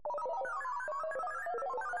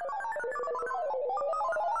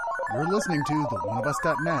You're listening to the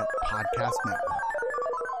OneOfUs.net podcast network.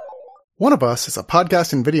 One of Us is a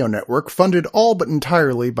podcast and video network funded all but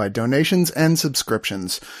entirely by donations and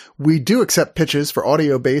subscriptions. We do accept pitches for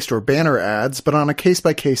audio-based or banner ads, but on a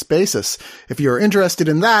case-by-case basis. If you are interested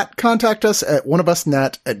in that, contact us at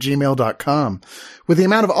oneofusnet@gmail.com. With the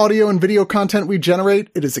amount of audio and video content we generate,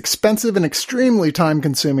 it is expensive and extremely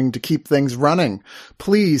time-consuming to keep things running.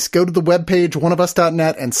 Please go to the webpage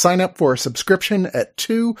oneofus.net and sign up for a subscription at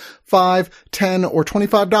 $2, $5, $10, or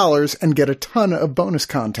 $25 and get a ton of bonus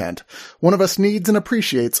content. One of Us needs and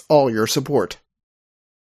appreciates all your support.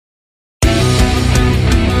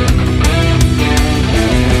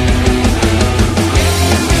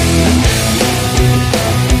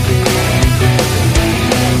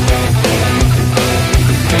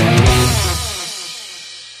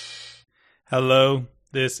 Hello,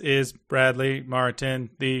 this is Bradley Martin,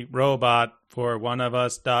 the robot for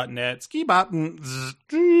oneofus.net. Ski button.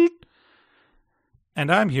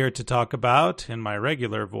 And I'm here to talk about, in my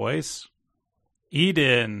regular voice,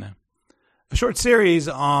 Eden, a short series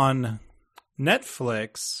on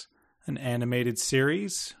Netflix, an animated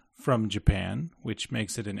series from Japan, which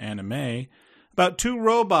makes it an anime, about two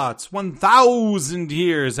robots 1,000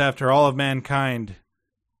 years after all of mankind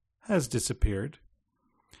has disappeared.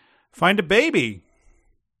 Find a baby.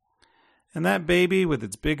 And that baby, with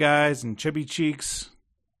its big eyes and chubby cheeks,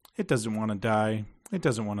 it doesn't want to die. It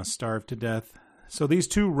doesn't want to starve to death. So these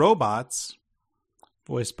two robots,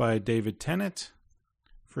 voiced by David Tennant,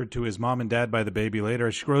 referred to his mom and dad by the baby later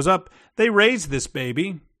as she grows up, they raise this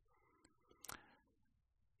baby.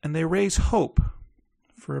 And they raise hope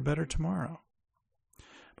for a better tomorrow.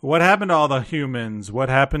 But what happened to all the humans? What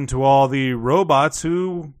happened to all the robots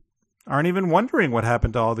who aren't even wondering what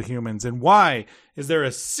happened to all the humans? And why is there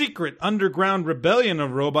a secret underground rebellion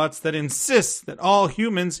of robots that insists that all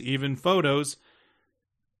humans, even photos,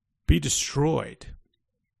 be destroyed?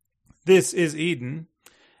 This is Eden,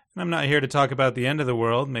 and I'm not here to talk about the end of the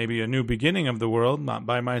world, maybe a new beginning of the world, not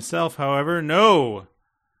by myself, however. No!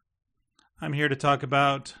 I'm here to talk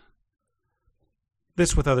about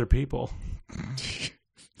this with other people.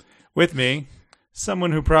 With me,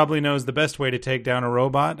 someone who probably knows the best way to take down a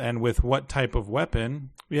robot and with what type of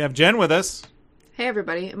weapon. We have Jen with us. Hey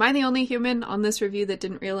everybody, am I the only human on this review that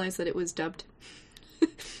didn't realize that it was dubbed?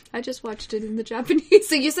 I just watched it in the Japanese.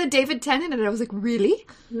 So you said David Tennant and I was like, really?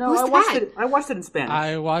 No, Who's I watched it in Spanish.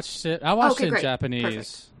 I watched it in great. Japanese.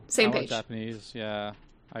 Perfect. Same page. Japanese, yeah.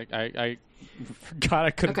 I forgot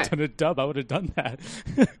I couldn't have done a dub. I would have done that.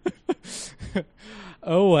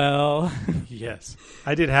 Oh well. Yes.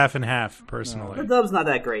 I did half and half, personally. The dub's not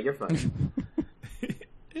that great. You're fine.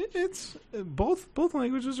 It's both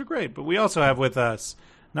languages are great, but we also have with us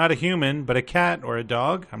not a human, but a cat or a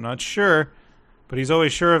dog. I'm not sure, but he's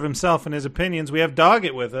always sure of himself and his opinions. We have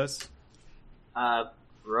Doggett with us.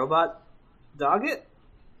 Robot Doggett?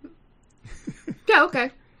 Yeah, okay.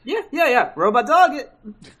 Yeah. Robot Doggett.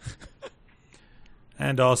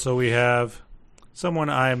 And also we have someone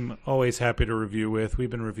I'm always happy to review with. We've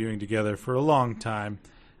been reviewing together for a long time,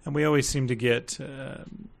 and we always seem to get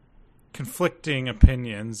conflicting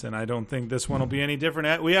opinions, and I don't think this one will be any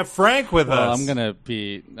different. We have Frank with us. I'm going to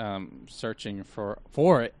be searching for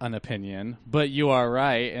an opinion, but you are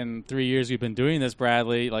right. In 3 years we've been doing this,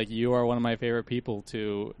 Bradley, you are one of my favorite people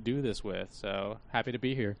to do this with, so happy to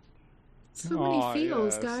be here. So many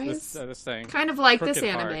feels, yes. guys. This thing. Kind of like this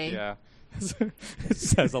Crooked anime. Heart, yeah. It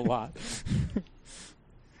says a lot.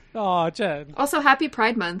 Oh, Jen. Also, happy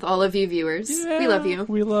Pride Month, all of you viewers. Yeah, we love you.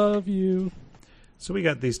 We love you. So we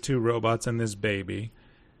got these two robots and this baby.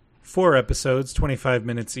 4 episodes, 25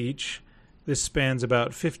 minutes each. This spans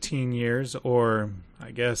about 15 years, or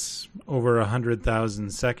I guess over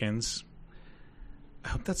 100,000 seconds. I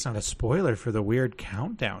hope that's not a spoiler for the weird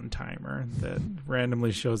countdown timer that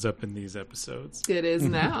randomly shows up in these episodes. It is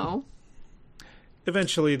now.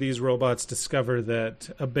 Eventually, these robots discover that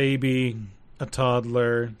a baby, a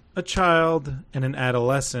toddler, a child, and an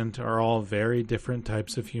adolescent are all very different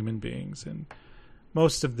types of human beings. And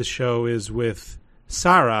most of the show is with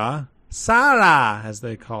Sarah, as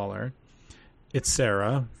they call her. It's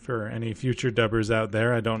Sarah, for any future dubbers out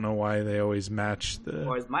there. I don't know why they always match the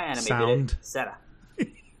Or as my anime sound. did it, Sarah.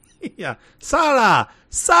 Yeah. Sarah,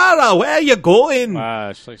 where are you going?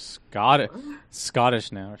 It's like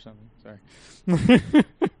Scottish now or something. Sorry.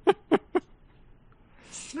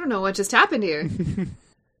 I don't know what just happened here.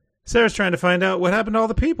 Sarah's trying to find out what happened to all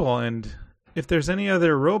the people and if there's any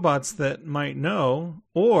other robots that might know,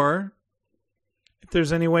 or if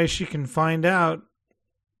there's any way she can find out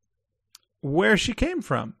where she came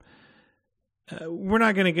from. We're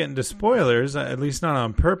not going to get into spoilers, at least not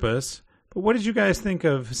on purpose, But what did you guys think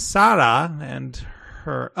of Sarah and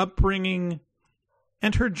her upbringing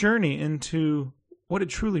and her journey into what it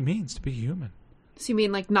truly means to be human? So you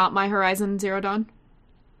mean like not My Horizon Zero Dawn?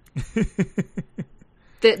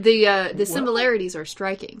 The similarities are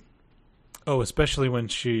striking. Oh, especially when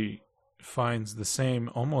she finds the same,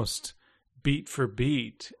 almost beat for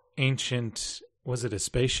beat, ancient, was it a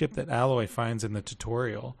spaceship that Alloy finds in the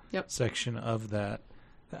tutorial section of that?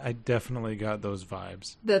 I definitely got those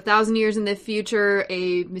vibes. 1,000 years in the future,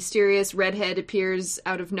 a mysterious redhead appears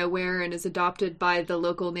out of nowhere and is adopted by the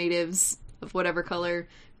local natives of whatever color,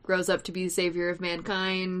 grows up to be the savior of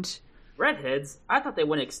mankind. Redheads? I thought they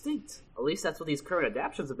went extinct. At least that's what these current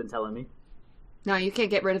adaptations have been telling me. No, you can't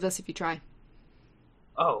get rid of us if you try.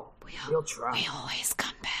 Oh, we'll try. We always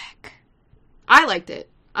come back. I liked it.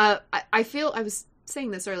 I feel, I was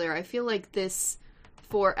saying this earlier, I feel like this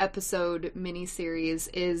 4-episode miniseries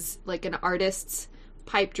is like an artist's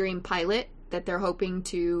pipe dream pilot that they're hoping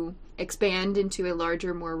to expand into a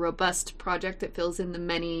larger, more robust project that fills in the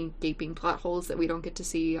many gaping plot holes that we don't get to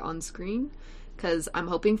see on screen. Because I'm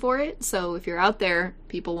hoping for it. So if you're out there,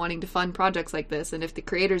 people wanting to fund projects like this, and if the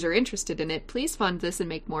creators are interested in it, please fund this and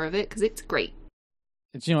make more of it, because it's great.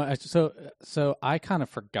 You know, so I kind of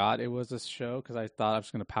forgot it was this show because I thought I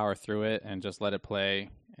was going to power through it and just let it play,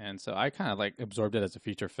 and so I kind of like absorbed it as a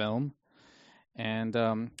feature film, and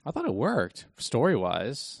I thought it worked story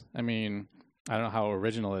wise. I mean, I don't know how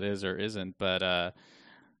original it is or isn't, but I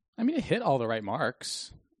mean, it hit all the right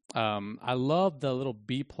marks. I love the little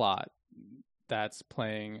B plot that's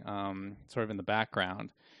playing sort of in the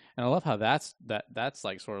background, and I love how that's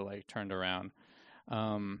like sort of like turned around.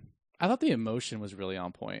 I thought the emotion was really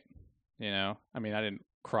on point. You know, I mean, I didn't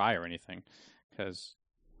cry or anything because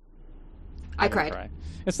I cried. Cry.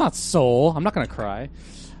 It's not Soul. I'm not going to cry.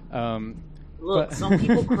 Look, some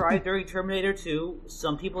people cry during Terminator 2.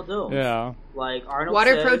 Some people don't. Yeah. Like Arnold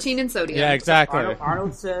Water, says, protein, and sodium. Yeah, exactly.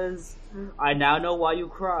 Arnold says, "I now know why you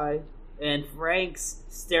cry." And Frank's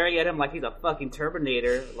staring at him like he's a fucking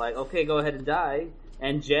Terminator. Like, okay, go ahead and die.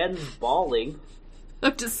 And Jen's bawling.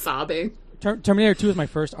 I'm just sobbing. Terminator 2 was my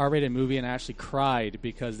first R-rated movie, and I actually cried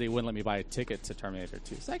because they wouldn't let me buy a ticket to Terminator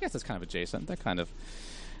 2. So I guess that's kind of adjacent. That kind of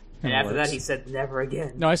and after works. that, he said, "Never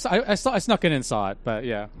again." No, I snuck in and saw it, but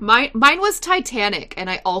yeah. Mine was Titanic, and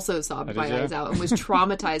I also sobbed my eyes out and was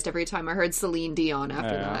traumatized every time I heard Celine Dion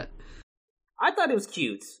after that. I thought it was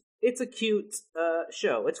cute. It's a cute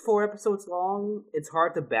show. It's 4 episodes long. It's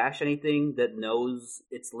hard to bash anything that knows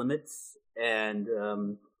its limits, and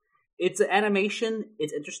it's an animation.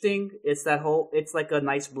 It's interesting. It's like a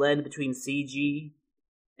nice blend between CG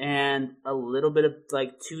and a little bit of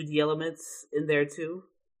like 2D elements in there too.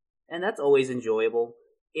 And that's always enjoyable.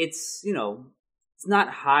 It's, you know, it's not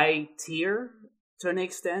high tier to an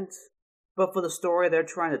extent, but for the story they're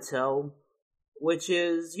trying to tell, which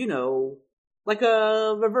is, you know, like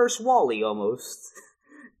a reverse Wall-E almost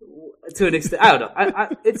to an extent. I don't know.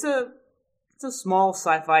 It's a small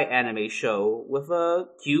sci-fi anime show with a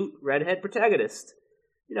cute redhead protagonist.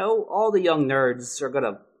 You know, all the young nerds are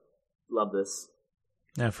gonna love this.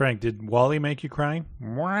 Now, Frank, did Wall-E make you cry?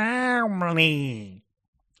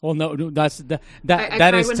 Well, no, that's that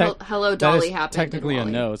I is cried when Hello Dolly that is happened. technically a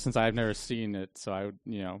in no, since I've never seen it, so I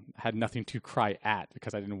had nothing to cry at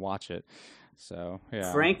because I didn't watch it. So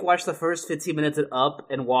yeah, Frank watched the first 15 minutes of Up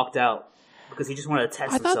and walked out because he just wanted to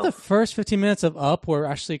test himself. I thought the first 15 minutes of Up were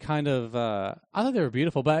actually kind of I thought they were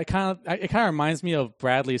beautiful, but it kind of reminds me of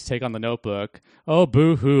Bradley's take on The Notebook. Oh,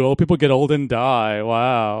 boo-hoo! Old people get old and die.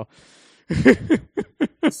 Wow.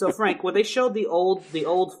 So Frank, when they showed the old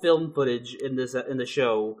film footage in the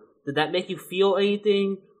show, did that make you feel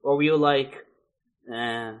anything, or were you like,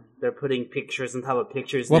 they're putting pictures on top of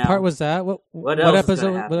pictures? What now? part was that? What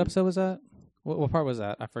episode? What episode was that? What part was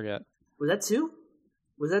that? I forget. Was that 2?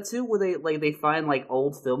 Was that 2? Where they find like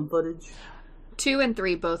old film footage? 2 and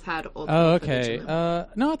 3 both had old. Oh, footage okay. in them.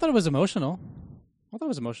 No, I thought it was emotional. I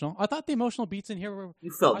thought the emotional beats in here were...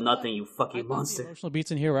 You felt nothing, you fucking The monster. emotional beats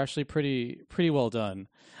in here were actually pretty well done.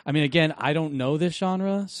 I mean, again, I don't know this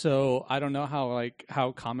genre, so I don't know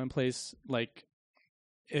how commonplace, like,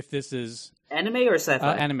 if this is... Anime or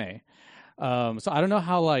sci-fi? Anime. So I don't know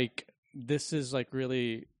how, like, this is, like,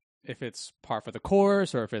 really... If it's par for the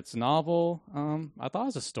course or if it's novel. I thought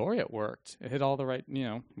as a story it worked. It hit all the right,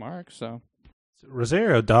 marks, so...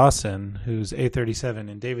 Rosario Dawson, who's A37,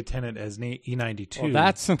 and David Tennant as E92. Well,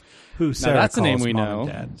 that's Sarah that's a name calls we Mom know. and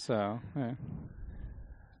Dad. So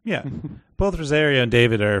Yeah, both Rosario and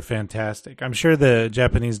David are fantastic. I'm sure the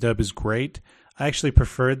Japanese dub is great. I actually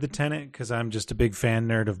preferred the Tennant because I'm just a big fan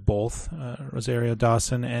nerd of both Rosario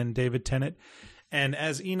Dawson and David Tennant. And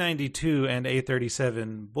as E92 and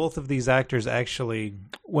A37, both of these actors actually,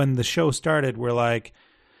 when the show started, were like,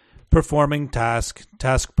 performing task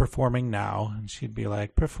performing now. And she'd be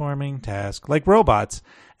like, performing task, like robots.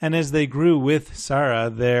 And as they grew with Sarah,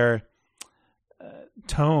 their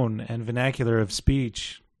tone and vernacular of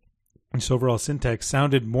speech, and overall syntax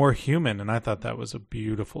sounded more human, and I thought that was a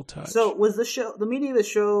beautiful touch. So was the meaning of the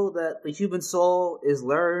show that the human soul is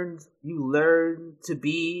learned? You learn to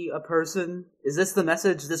be a person? Is this the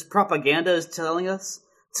message this propaganda is telling us?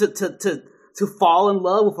 To fall in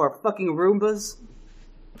love with our fucking Roombas?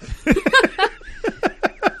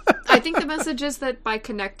 I think the message is that by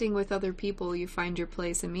connecting with other people, you find your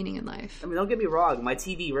place and meaning in life. I mean, don't get me wrong. My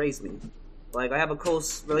TV raised me. Like, I have a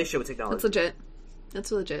close relationship with technology. That's legit.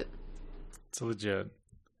 That's legit. It's legit.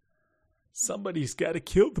 Somebody's got to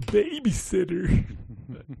kill the babysitter.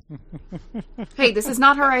 Hey, this is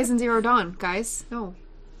not Horizon Zero Dawn, guys. No.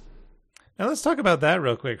 Now let's talk about that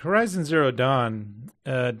real quick. Horizon Zero Dawn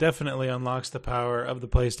definitely unlocks the power of the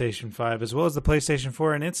PlayStation 5 as well as the PlayStation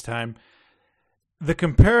 4 in its time. The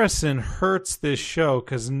comparison hurts this show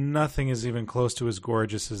because nothing is even close to as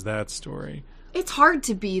gorgeous as that story. It's hard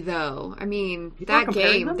to be, though. I mean, that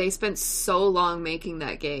game, they spent so long making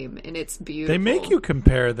that game, and it's beautiful. They make you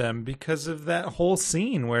compare them because of that whole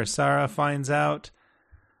scene where Sarah finds out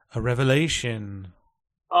a revelation.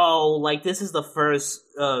 Oh, like this is the first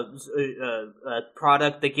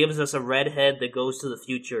product that gives us a redhead that goes to the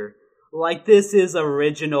future. Like this is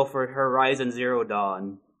original for Horizon Zero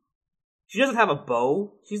Dawn. She doesn't have a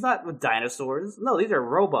bow. She's not with dinosaurs. No, these are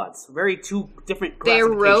robots. Very two different They're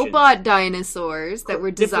classifications. robot dinosaurs that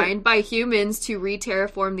were designed by humans to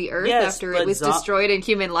re-terraform the Earth after it was destroyed and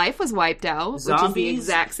human life was wiped out, which is the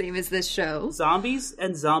exact same as this show. Zombies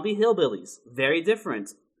and zombie hillbillies. Very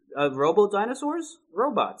different. Robo dinosaurs?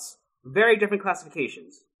 Robots. Very different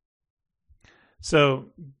classifications. So,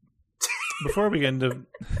 before we get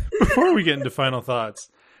into final thoughts,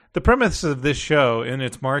 the premise of this show in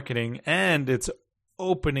its marketing and its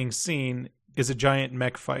opening scene is a giant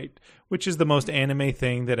mech fight, which is the most anime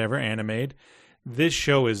thing that ever animated. This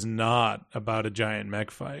show is not about a giant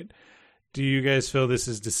mech fight. Do you guys feel this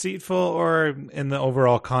is deceitful, or in the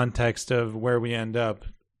overall context of where we end up,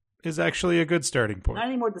 is actually a good starting point? Not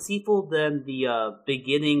any more deceitful than the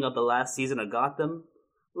beginning of the last season of Gotham.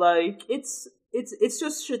 Like, it's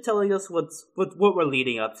just shit telling us what we're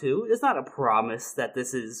leading up to. It's not a promise that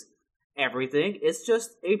this is everything. It's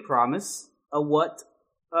just a promise of what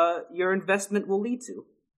your investment will lead to.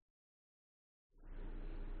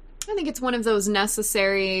 I think it's one of those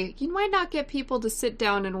necessary... You might not get people to sit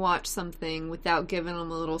down and watch something without giving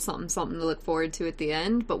them a little something to look forward to at the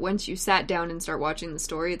end, but once you sat down and start watching the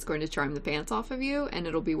story, it's going to charm the pants off of you, and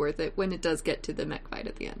it'll be worth it when it does get to the mech fight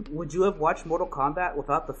at the end. Would you have watched Mortal Kombat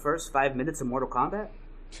without the first 5 minutes of Mortal Kombat?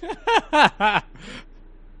 I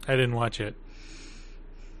didn't watch it.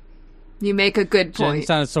 You make a good point. Jen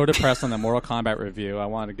sounded so depressed on the Mortal Kombat review. I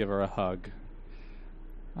wanted to give her a hug.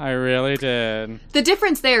 I really did. The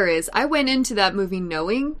difference there is, I went into that movie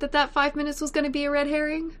knowing that 5 minutes was going to be a red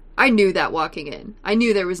herring. I knew that walking in. I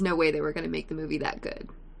knew there was no way they were going to make the movie that good.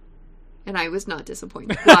 And I was not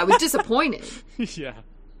disappointed. Well, I was disappointed. Yeah.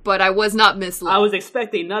 But I was not misled. I was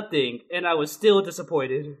expecting nothing, and I was still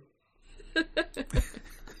disappointed.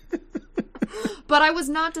 But I was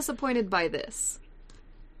not disappointed by this.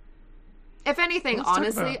 If anything,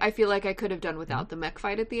 honestly, I feel like I could have done without the mech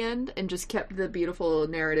fight at the end and just kept the beautiful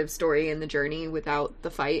narrative story and the journey without the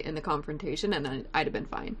fight and the confrontation, and then I'd have been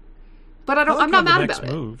fine. But I'm not mad about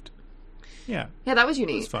it. Moved. Yeah, that was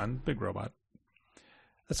unique. It was fun. Big robot.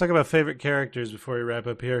 Let's talk about favorite characters before we wrap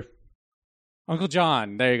up here. Uncle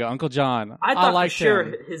John. There you go, Uncle John. I thought liked for sure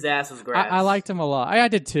him. His ass was grass. I liked him a lot. I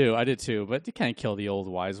did too. But you can't kill the old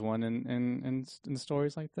wise one in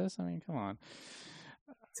stories like this. I mean, come on.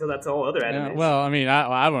 So that's all other animes. Yeah, well, I mean,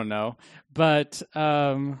 I don't know, but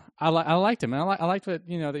I liked him, and I liked what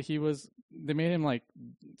that he was. They made him like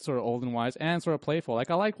sort of old and wise and sort of playful. Like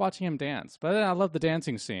I liked watching him dance, but then I loved the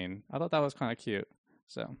dancing scene. I thought that was kind of cute.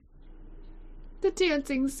 So the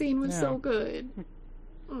dancing scene was so good.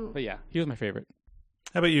 But yeah, he was my favorite.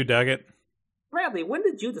 How about you, Daggett? Bradley, when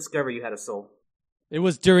did you discover you had a soul? It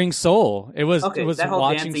was during Soul. It was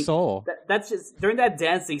watching dancing, Soul. That's just during that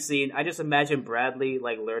dancing scene. I just imagine Bradley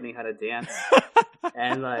like learning how to dance,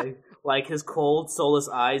 and like his cold, soulless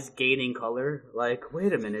eyes gaining color. Like,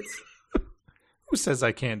 wait a minute, who says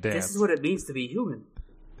I can't dance? This is what it means to be human.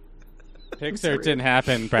 Pixar didn't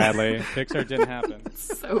happen, Bradley. Pixar didn't happen.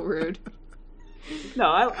 So rude.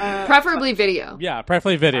 No, preferably video. Yeah,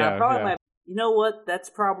 preferably video. You know what? That's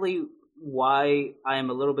probably why I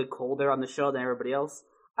am a little bit colder on the show than everybody else.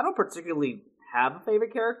 I don't particularly have a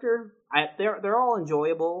favorite character. They're all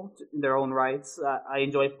enjoyable in their own rights. I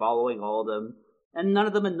enjoy following all of them, and none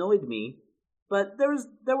of them annoyed me. But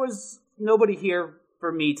there was nobody here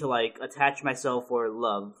for me to like attach myself or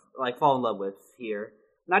fall in love with here.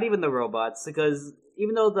 Not even the robots, because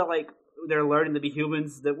even though they're learning to be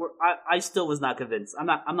humans, I still was not convinced.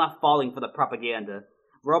 I'm not falling for the propaganda.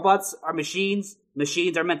 Robots are machines.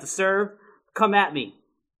 Machines are meant to serve. Come at me.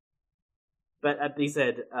 But he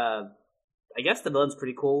said, I guess the villain's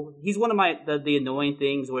pretty cool. He's one of the annoying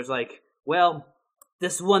things where it's like, well,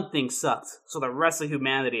 this one thing sucked, so the rest of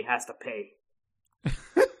humanity has to pay.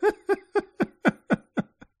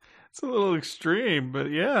 It's a little extreme,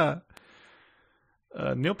 but yeah.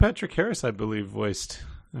 Neil Patrick Harris, I believe, voiced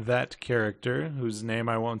that character, whose name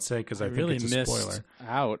I won't say because I think really it's a spoiler. missed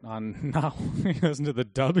out on not listening to the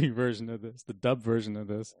dubbing version of this, the dub version of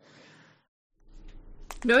this.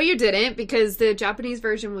 No, you didn't, because the Japanese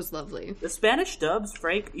version was lovely. The Spanish dubs,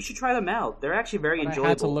 Frank, you should try them out. They're actually very enjoyable. I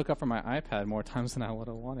had to look up for my iPad more times than I would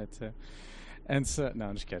have wanted to. And so, no,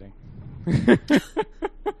 I'm just kidding.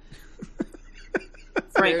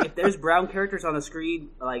 Frank, if there's brown characters on the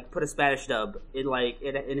screen, like, put a Spanish dub. It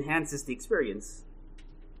enhances the experience.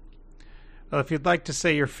 Well, if you'd like to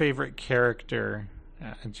say your favorite character,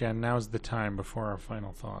 Jen, now's the time before our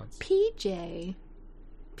final thoughts. PJ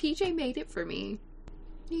made it for me.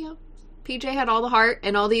 Yeah. PJ had all the heart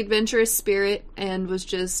and all the adventurous spirit and was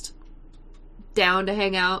just down to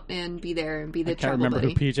hang out and be there and be the trouble buddy. I can't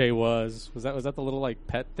remember who PJ was. Was that the little like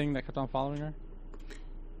pet thing that kept on following her?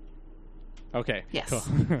 Okay. Yes. Cool.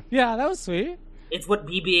 Yeah, that was sweet. It's what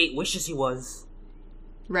BB-8 wishes he was.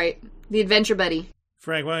 Right. The adventure buddy.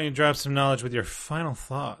 Frank, why don't you drop some knowledge with your final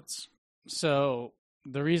thoughts? So,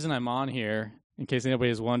 the reason I'm on here, in case anybody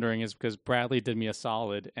is wondering, is because Bradley did me a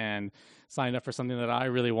solid and signed up for something that I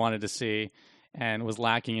really wanted to see and was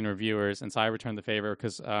lacking in reviewers, and so I returned the favor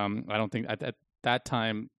because I don't think at that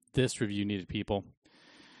time this review needed people.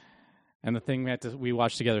 And the thing we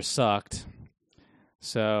watched together sucked.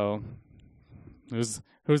 So, who's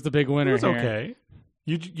the big winner here? Okay.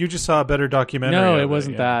 You just saw a better documentary. No, it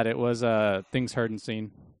wasn't that. It was Things Heard and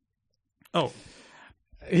Seen. Oh.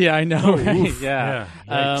 Yeah, I know. Right? Oof. Yeah.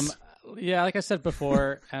 Yikes. Yeah, like I said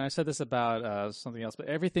before, and I said this about something else, but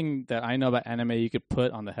everything that I know about anime you could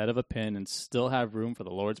put on the head of a pin and still have room for the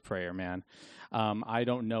Lord's Prayer, man. I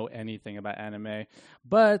don't know anything about anime.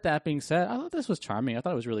 But that being said, I thought this was charming. I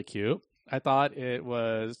thought it was really cute. I thought it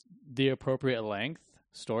was the appropriate length,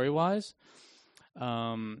 story-wise.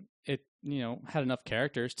 It, had enough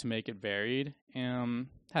characters to make it varied.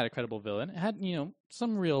 Had a credible villain. It had,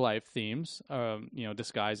 some real-life themes,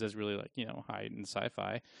 disguised as really, high in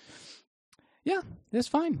sci-fi. Yeah, it's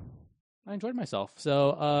fine. I enjoyed myself.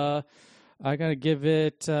 So, I gotta give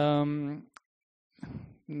it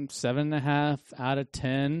 7.5 out of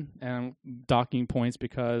 10, and I'm docking points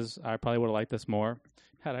because I probably would have liked this more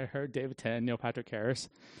had I heard David Tennant, Neil Patrick Harris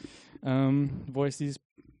voice these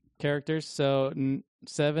characters. So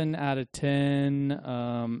 7 out of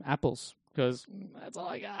 10 apples, because that's all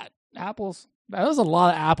I got. Apples. That was a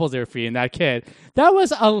lot of apples they were feeding that kid. That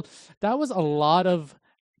was a lot of.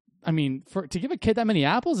 I mean, to give a kid that many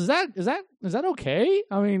apples, is that okay?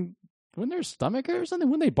 I mean, wouldn't their stomach hurt or something?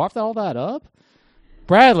 Wouldn't they barf all that up?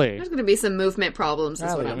 Bradley, there's going to be some movement problems.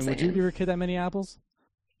 Bradley, is what I'm saying. Would you give your kid that many apples?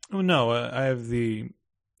 Oh no, I have the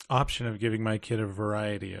option of giving my kid a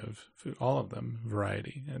variety of food, all of them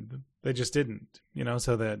variety, and they just didn't,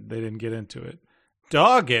 so that they didn't get into it.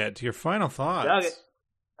 Dog it. Your final thoughts. Dog it.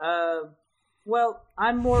 Well,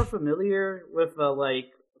 I'm more familiar with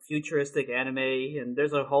futuristic anime, and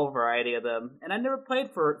there's a whole variety of them. And I never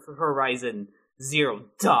played for Horizon Zero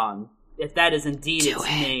Dawn, if that is indeed its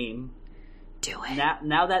name. Do it.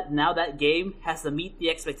 Now that game has to meet the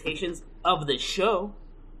expectations of the show.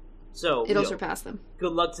 So it'll surpass them.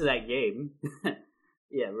 Good luck to that game.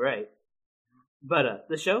 Yeah, right. But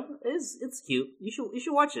the show it's cute. You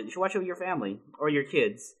should watch it. You should watch it with your family or your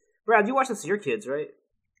kids. Brad, you watch this with your kids, right?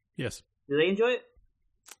 Yes. Did they enjoy it?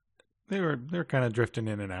 They're kind of drifting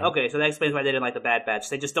in and out. Okay, so that explains why they didn't like the Bad Batch.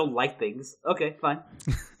 They just don't like things. Okay, fine.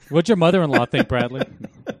 What'd your mother-in-law think, Bradley?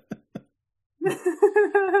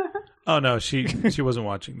 Oh no, she wasn't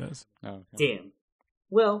watching this. Oh, okay. Damn.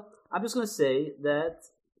 Well, I'm just gonna say that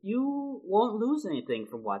you won't lose anything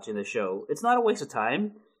from watching the show. It's not a waste of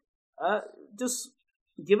time. Just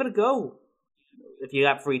give it a go if you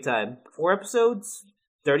got free time. 4 episodes,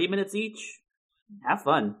 30 minutes each. Have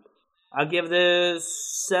fun. I'll give this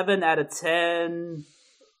 7 out of 10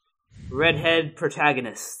 redhead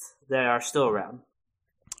protagonists that are still around.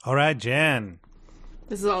 All right, Jan.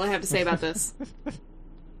 This is all I have to say about this.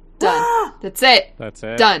 Done. That's it. That's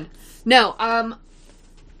it. Done. No,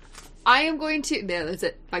 I am going to... No, that's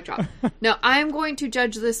it. Mic drop. No, I am going to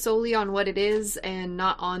judge this solely on what it is and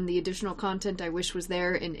not on the additional content I wish was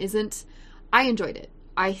there and isn't. I enjoyed it.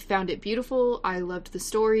 I found it beautiful. I loved the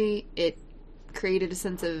story. It created a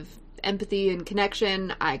sense of empathy and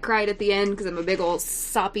connection. I cried at the end because I'm a big old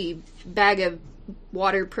soppy bag of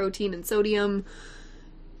water, protein, and sodium.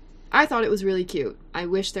 I thought it was really cute. I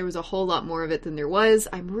wish there was a whole lot more of it than there was.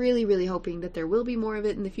 I'm really, really hoping that there will be more of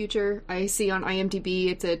it in the future. I see on IMDb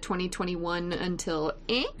it's a 2021 until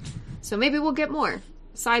so maybe we'll get more.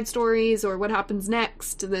 Side stories or what happens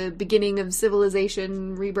next, the beginning of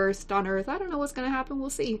civilization rebirthed on Earth. I don't know what's going to happen. We'll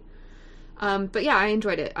see. But yeah, I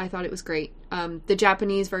enjoyed it. I thought it was great. The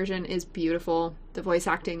Japanese version is beautiful. The voice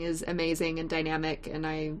acting is amazing and dynamic, and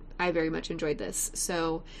I very much enjoyed this.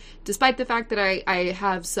 So, despite the fact that I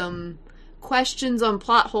have some questions on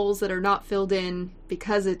plot holes that are not filled in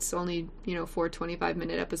because it's only, 4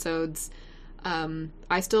 25-minute episodes,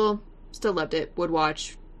 I still loved it. Would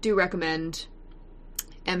watch. Do recommend.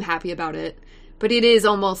 Am happy about it. But it is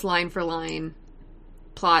almost line for line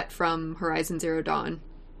plot from Horizon Zero Dawn.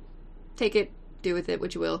 Take it, do with it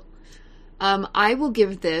what you will. I will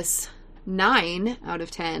give this 9 out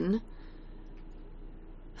of 10.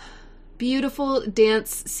 Beautiful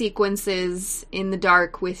dance sequences in the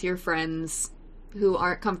dark with your friends who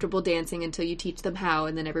aren't comfortable dancing until you teach them how,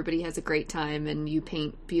 and then everybody has a great time and you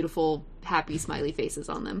paint beautiful, happy, smiley faces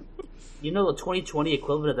on them. The 2020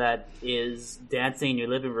 equivalent of that is dancing in your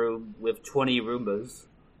living room with 20 Roombas.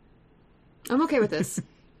 I'm okay with this.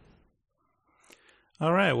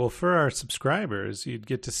 All right. Well, for our subscribers, you'd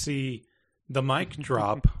get to see the mic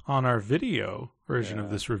drop on our video version of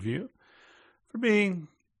this review. For me,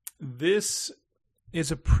 this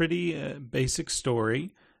is a pretty basic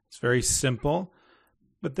story. It's very simple.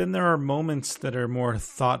 But then there are moments that are more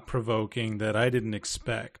thought-provoking that I didn't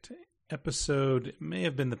expect. It may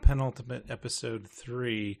have been the penultimate episode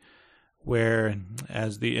 3, where,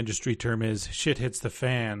 as the industry term is, shit hits the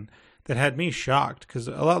fan. That had me shocked, because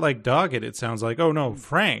a lot like Dogged, it sounds like, oh no,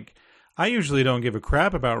 Frank, I usually don't give a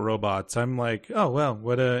crap about robots. I'm like, oh well,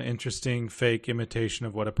 what a interesting fake imitation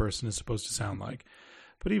of what a person is supposed to sound like.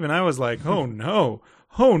 But even I was like, oh no,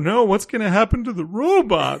 what's going to happen to the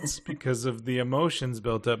robots? Because of the emotions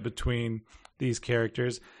built up between these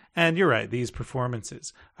characters. And you're right, these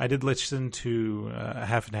performances. I did listen to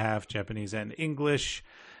half and half, Japanese and English,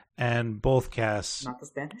 and both casts Not the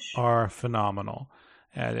Spanish? are phenomenal.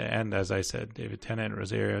 And as I said, David Tennant,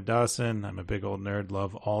 Rosario Dawson. I'm a big old nerd,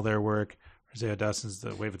 love all their work. Rosario Dawson's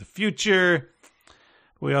the wave of the future.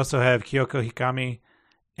 We also have Kyoko Hikami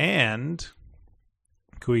and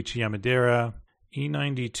Koichi Yamadera.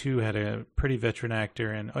 E92 had a pretty veteran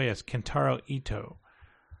actor. And, oh yes, Kentaro Ito.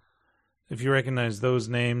 If you recognize those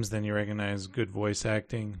names, then you recognize good voice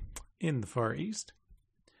acting in the Far East.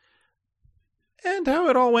 And how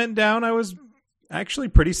it all went down, I was actually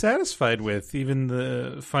pretty satisfied with. Even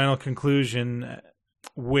the final conclusion,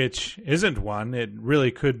 which isn't one, it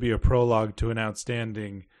really could be a prologue to an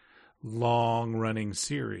outstanding long-running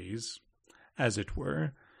series, as it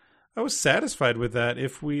were. I was satisfied with that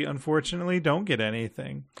if we unfortunately don't get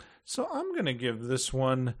anything. So I'm going to give this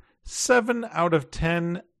one 7 out of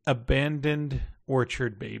 10 abandoned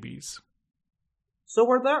orchard babies. So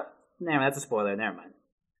were there... Nah, that's a spoiler. Never mind.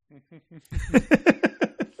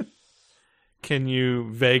 Can you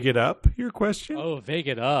vague it up, your question? Oh, vague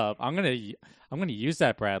it up. I'm gonna use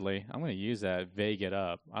that, Bradley. I'm gonna use that. Vague it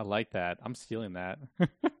up. I like that. I'm stealing that.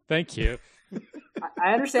 Thank you.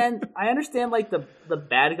 I understand. Like the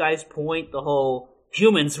bad guy's point, the whole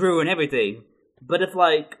humans ruin everything. But if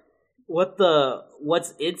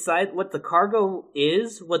what's inside, what the cargo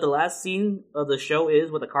is, what the last scene of the show is,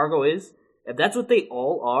 what the cargo is, if that's what they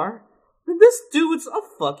all are, then this dude's a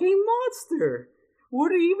fucking monster.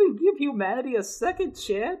 Would it even give humanity a second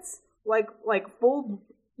chance? Like full,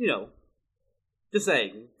 just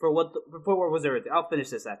saying. For what was everything? I'll finish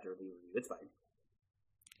this after the review. It's fine.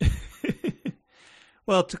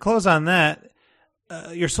 Well, to close on that,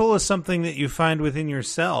 your soul is something that you find within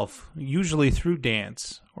yourself, usually through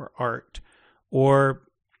dance or art, or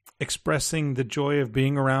expressing the joy of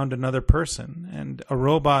being around another person. And a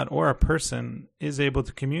robot or a person is able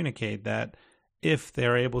to communicate that if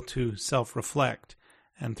they're able to self-reflect.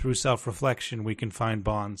 And through self-reflection, we can find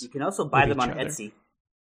bonds. You can also buy them on other. Etsy.